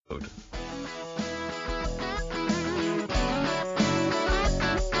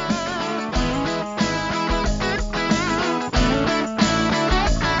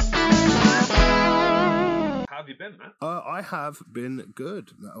have been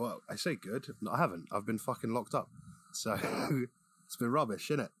good. Well, I say good. No, I haven't. I've been fucking locked up. So it's been rubbish,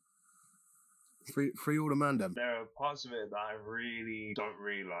 innit? Free all the mandem. There are parts of it that I really don't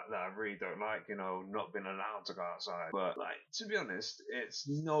like, not being allowed to go outside. But, to be honest, it's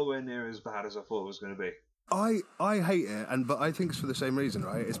nowhere near as bad as I thought it was going to be. I hate it, but I think it's for the same reason,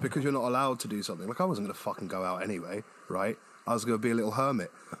 right? It's because you're not allowed to do something. Like, I wasn't going to fucking go out anyway, right? I was going to be a little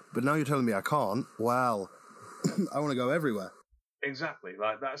hermit. But now you're telling me I can't? Well, I want to go everywhere. Exactly.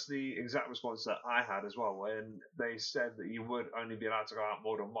 That's the exact response that I had as well. When they said that you would only be allowed to go out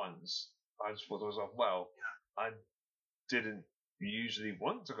more than once, I just thought to myself, well, I didn't usually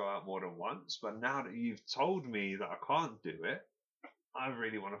want to go out more than once, but now that you've told me that I can't do it, I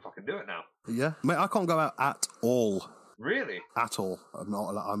really want to fucking do it now. Yeah, mate, I can't go out at all. Really? At all.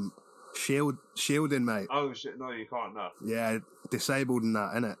 I'm shielding, mate. Oh shit! No, you can't. No. Yeah, disabled and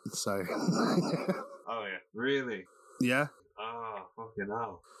that, innit? So. Oh yeah, really? Yeah. Ah, fucking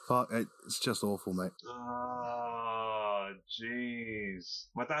hell. Fuck, it's just awful, mate. Oh, jeez.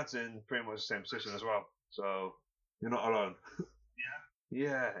 My dad's in pretty much the same position as well, so you're not alone.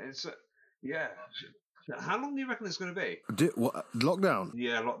 Yeah. Yeah, it's yeah. How long do you reckon it's going to be? What, lockdown?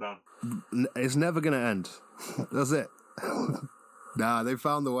 Yeah, lockdown. It's never going to end. That's it. Nah, they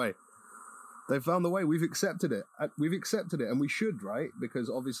found the way. They found the way. We've accepted it. And we should, right? Because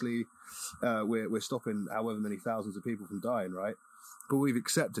obviously we're stopping however many thousands of people from dying, right? But we've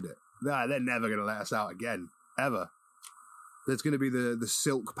accepted it. Nah, they're never going to let us out again. Ever. There's going to be the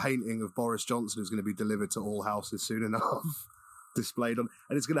silk painting of Boris Johnson who's going to be delivered to all houses soon enough. Displayed on,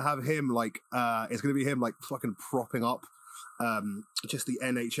 and it's going to have him fucking propping up just the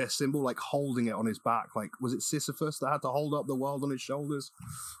NHS symbol, like holding it on his back. Like, was it Sisyphus that had to hold up the world on his shoulders,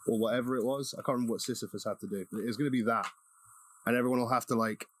 or whatever it was? I can't remember what Sisyphus had to do. It's going to be that, and everyone will have to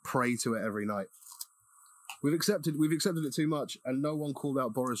like pray to it every night. We've accepted it too much, and no one called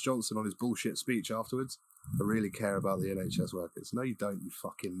out Boris Johnson on his bullshit speech afterwards. I really care about the NHS workers. No, you don't, you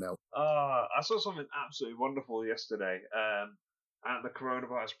fucking melt. I saw something absolutely wonderful yesterday at the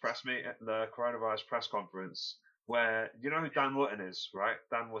coronavirus press conference, where, you know who Dan Wootton is, right?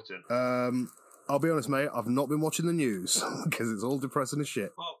 Dan Wootton. I'll be honest, mate, I've not been watching the news because it's all depressing as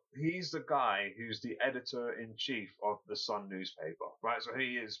shit. Well, he's the guy who's the editor-in-chief of the Sun newspaper, right? So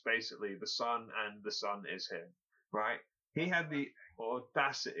he is basically the Sun, and the Sun is him, right? He had the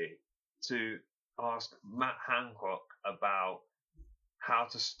audacity to ask Matt Hancock about how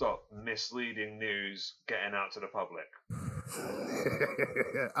to stop misleading news getting out to the public.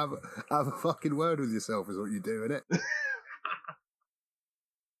 have a fucking word with yourself is what you do, innit?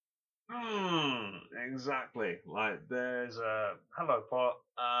 Exactly. Like, there's hello, Pot.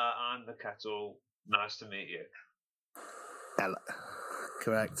 I'm the kettle. Nice to meet you. Hello.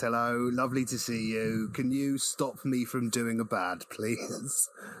 Correct. Hello. Lovely to see you. Can you stop me from doing a bad, please?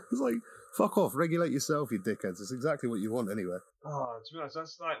 It's like, fuck off. Regulate yourself, you dickheads. It's exactly what you want anyway. Oh, to be honest,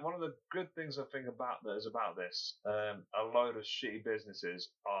 that's like one of the good things I think about this. A load of shitty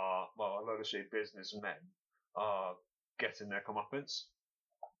businessmen are getting their comeuppance.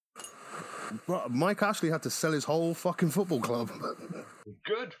 Bro, Mike Ashley had to sell his whole fucking football club.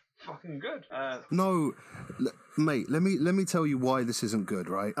 Good. Fucking good. No, mate, let me tell you why this isn't good,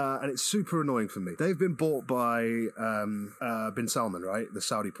 right? And it's super annoying for me. They've been bought by bin Salman, right? The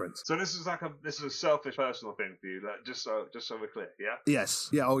Saudi prince. So this is a selfish personal thing for you, like, just so we're clear, yeah? Yes.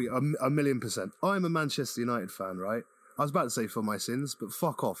 Yeah, oh yeah, 1,000,000%. I'm a Manchester United fan, right? I was about to say for my sins, but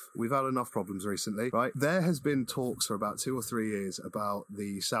fuck off. We've had enough problems recently, right? There has been talks for about 2 or 3 years about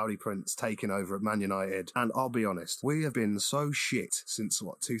the Saudi prince taking over at Man United. And I'll be honest, we have been so shit since,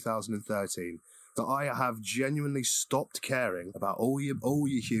 2013, that I have genuinely stopped caring about all your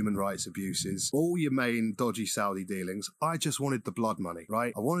human rights abuses, all your main dodgy Saudi dealings. I just wanted the blood money,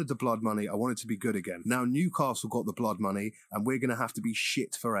 right? I wanted the blood money. I wanted to be good again. Now Newcastle got the blood money, and we're going to have to be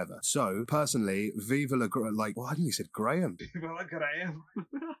shit forever. So, personally, viva la... why didn't he say Graham? Viva la Graham.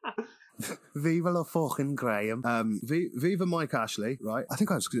 Viva la fucking Graham. Viva Mike Ashley, right? I think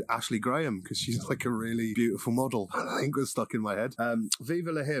I was Ashley Graham because she's like a really beautiful model. I think was stuck in my head.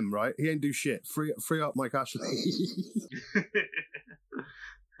 Viva la him, right? He ain't do shit. Free up Mike Ashley.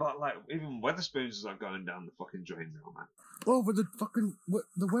 But like, even Weatherspoons are going down the fucking drain now, man. Oh, but the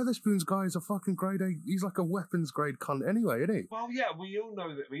Weatherspoons guy is a fucking grade A. He's like a weapons grade cunt anyway, isn't he? Well, yeah, we all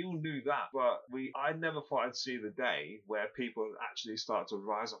know that. We all knew that, but I never thought I'd see the day where people actually start to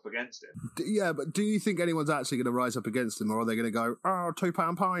rise up against him. Yeah, but do you think anyone's actually going to rise up against him, or are they going to go, oh,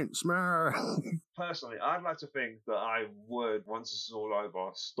 £2 pints, Personally, I'd like to think that I would, once this is all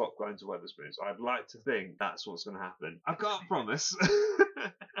over, stop going to Weatherspoons. I'd like to think that's what's going to happen. I can't promise.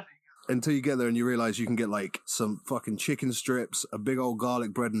 Until you get there and you realise you can get like some fucking chicken strips, a big old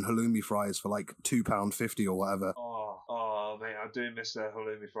garlic bread and halloumi fries for like £2.50 or whatever. Oh, mate, I do miss their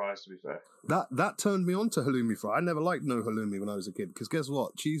halloumi fries, to be fair. That turned me on to halloumi fry. I never liked no halloumi when I was a kid, because guess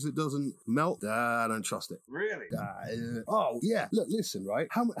what? Cheese that doesn't melt, I don't trust it. Really? Oh, yeah. Look, listen, right?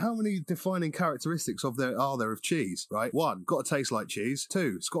 How many defining characteristics are there of cheese, right? 1, got to taste like cheese.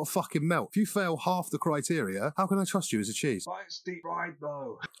 2, it's got to fucking melt. If you fail half the criteria, how can I trust you as a cheese? But it's deep fried,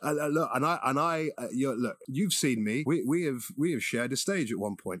 though. Look, look, you've seen me. We have shared a stage at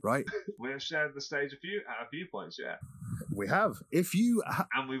one point, right? We have shared the stage at a few points, yeah. We have. If you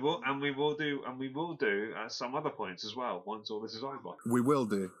and we will do at some other points as well. Once all this is over, we will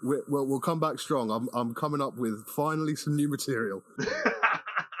do. We'll come back strong. I'm coming up with finally some new material.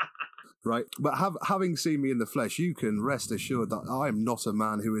 Right, but having seen me in the flesh, you can rest assured that I am not a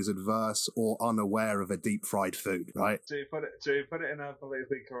man who is adverse or unaware of a deep fried food. Right. To put it in a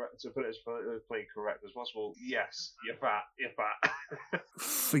politically correct, to put it as politically correct as possible. Yes, you're fat.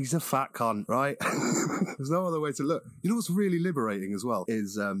 He's a fat cunt, right? There's no other way to look. You know what's really liberating as well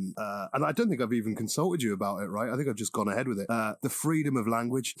is, and I don't think I've even consulted you about it, right? I think I've just gone ahead with it. The freedom of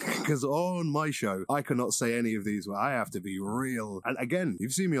language, because on my show I cannot say any of these. I have to be real. And again,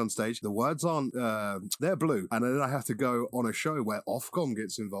 you've seen me on stage. The words aren't, they're blue. And then I have to go on a show where Ofcom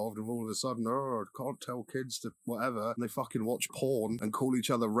gets involved and all of a sudden, can't tell kids to whatever. And they fucking watch porn and call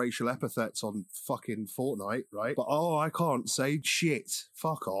each other racial epithets on fucking Fortnite, right? But, I can't say shit.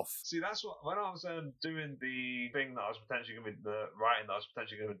 Fuck off. See, that's what, when I was doing the thing that I was potentially going to be, the writing that I was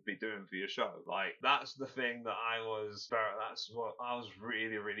potentially going to be doing for your show, like, that's the thing that that's what I was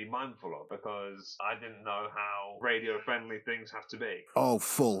really, really mindful of, because I didn't know how radio-friendly things have to be. Oh,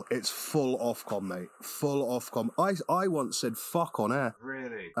 it's full Ofcom, mate. Full Ofcom. I once said fuck on air.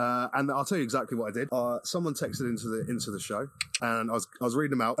 Really? And I'll tell you exactly what I did. Someone texted into the show, and I was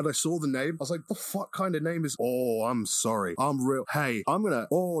reading them out, and I saw the name. I was like, the fuck kind of name is? Oh, I'm sorry. I'm real. Hey,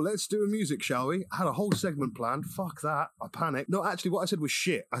 let's do a music, shall we? I had a whole segment planned. Fuck that. I panicked. No, actually, what I said was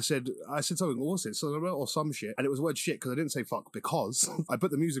shit. I said something. What was it? Or some shit. And it was the word shit because I didn't say fuck, because I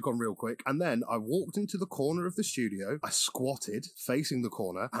put the music on real quick, and then I walked into the corner of the studio. I squatted facing the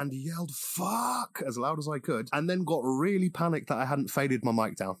corner and yelled fuck as loud as I could, and then got really panicked that I hadn't faded my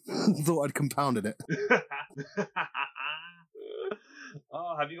mic down. Thought I'd compounded it.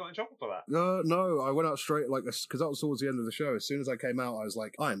 Oh, have you got in trouble for that? No, I went out straight, because that was towards the end of the show. As soon as I came out, I was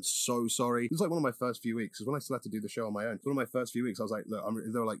like, I am so sorry. It was like one of my first few weeks, because when I still had to do the show on my own, one of my first few weeks, I was like, look,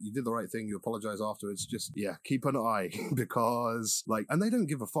 they were like, you did the right thing, you apologize afterwards, just, yeah, keep an eye, because, and they don't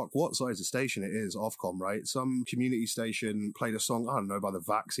give a fuck what size of station it is, Ofcom, right? Some community station played a song, I don't know, about the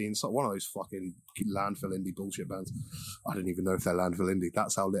vaccine, one of those fucking landfill indie bullshit bands. I don't even know if they're landfill indie.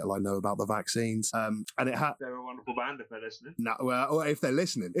 That's how little I know about the vaccines. And it had... They're a wonderful band if they're listening. No, well, if they're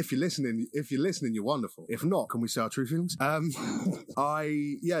listening. If you're listening, you're wonderful. If not, can we say our true feelings? So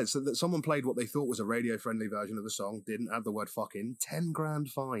that someone played what they thought was a radio-friendly version of the song, didn't add the word fucking, 10 grand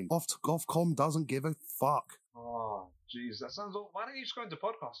fine. Ofcom doesn't give a fuck. Oh, jeez, that sounds awful. Why don't you just go into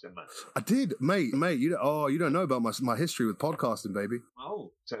podcasting, man? I did, mate. You don't know about my history with podcasting, baby.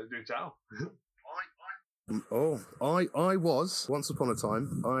 Oh, so do tell. I was, once upon a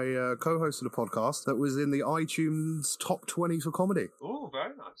time, I co-hosted a podcast that was in the iTunes top 20 for comedy. Oh,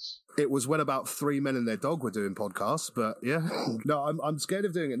 very nice. It was when about 3 men and their dog were doing podcasts, but yeah. No, I'm scared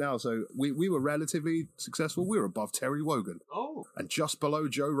of doing it now, so we were relatively successful. We were above Terry Wogan. Oh. And just below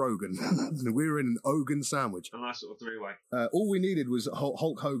Joe Rogan. We were in an Ogan sandwich. A nice little three-way. All we needed was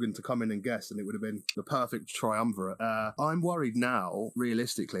Hulk Hogan to come in and guest, and it would have been the perfect triumvirate. I'm worried now,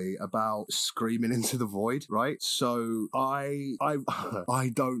 realistically, about screaming into the void, right? So I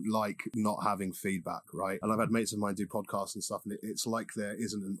don't like not having feedback, right? And I've had mates of mine do podcasts and stuff, and it's like there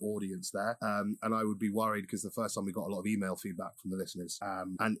isn't an audience there. And I would be worried because the first time we got a lot of email feedback from the listeners.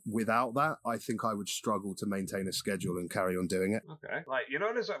 And without that, I think I would struggle to maintain a schedule and carry on doing it. Okay.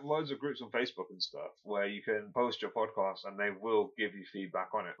 There's loads of groups on Facebook and stuff where you can post your podcast and they will give you feedback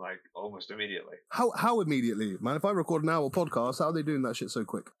on it, almost immediately. How immediately? Man, if I record an hour podcast, how are they doing that shit so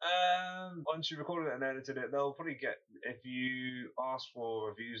quick? Once you recorded it and edited it, they'll probably get, if you ask for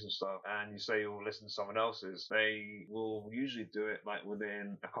reviews and stuff and you say you'll listen to someone else's, they will usually do it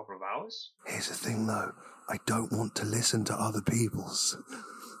within a couple of hours. Here's the thing though, I don't want to listen to other people's.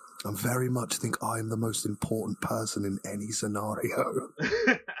 I very much think I'm the most important person in any scenario.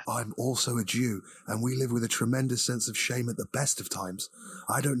 I'm also a Jew, and we live with a tremendous sense of shame at the best of times.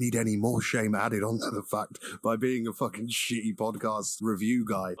 I don't need any more shame added onto the fact by being a fucking shitty podcast review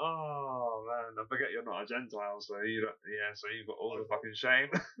guy. Oh, man. and I forget you're not a Gentile, so you don't. Yeah, so you've got all the fucking shame.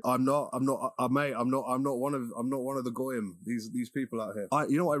 I'm not, mate. I'm not one of the goyim. These people out here.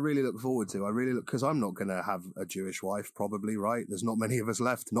 You know what I really look forward to? I really look, because I'm not going to have a Jewish wife, probably, right? There's not many of us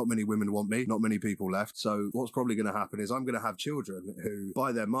left. Not many women want me. Not many people left. So what's probably going to happen is I'm going to have children who,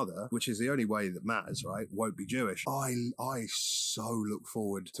 by their mother, which is the only way that matters, right, won't be Jewish. I so look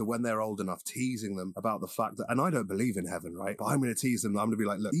forward to when they're old enough, teasing them about the fact that, and I don't believe in heaven, right? But I'm going to tease them. I'm going to be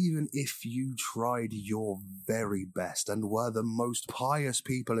like, look, even if you tried your very best and were the most pious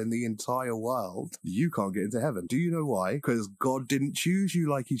people in the entire world, you can't get into heaven. Do you know why? Because God didn't choose you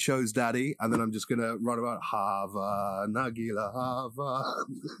like he chose daddy. And then I'm just going to run about Hava, Nagila, Hava.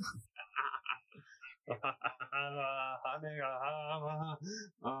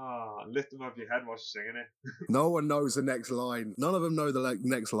 Lift them up your head while you're singing it. No one knows the next line. None of them know the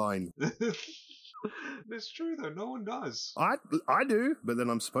next line. It's true though, no one does. I do, but then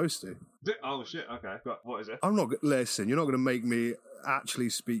I'm supposed to. Oh shit, okay. What is it? I'm not, listen, you're not going to make me actually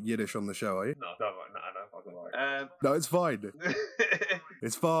speak Yiddish on the show, are you? No, don't worry. No. No, it's fine.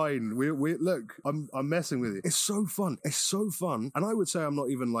 It's fine. We look, I'm messing with it. It's so fun. And I would say I'm not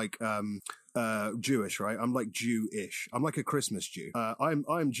even like, Jewish, right? I'm like Jewish. I'm like a Christmas Jew.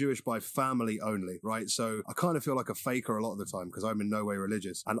 I'm Jewish by family only, right? So I kind of feel like a faker a lot of the time because I'm in no way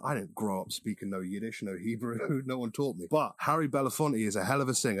religious, and I didn't grow up speaking no Yiddish, no Hebrew. No one taught me. But Harry Belafonte is a hell of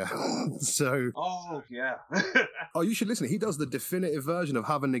a singer. So oh yeah. Oh, you should listen. He does the definitive version of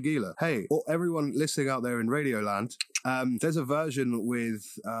Hava Nagila. Hey, everyone listening out there in Radioland, there's a version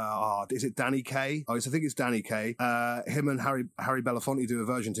with is it Danny Kaye? I think it's Danny Kaye. Him and Harry Belafonte do a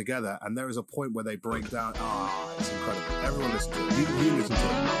version together, and there is a point where they break down. It's incredible. Everyone listen to it. You listen to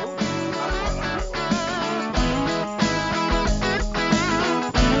it.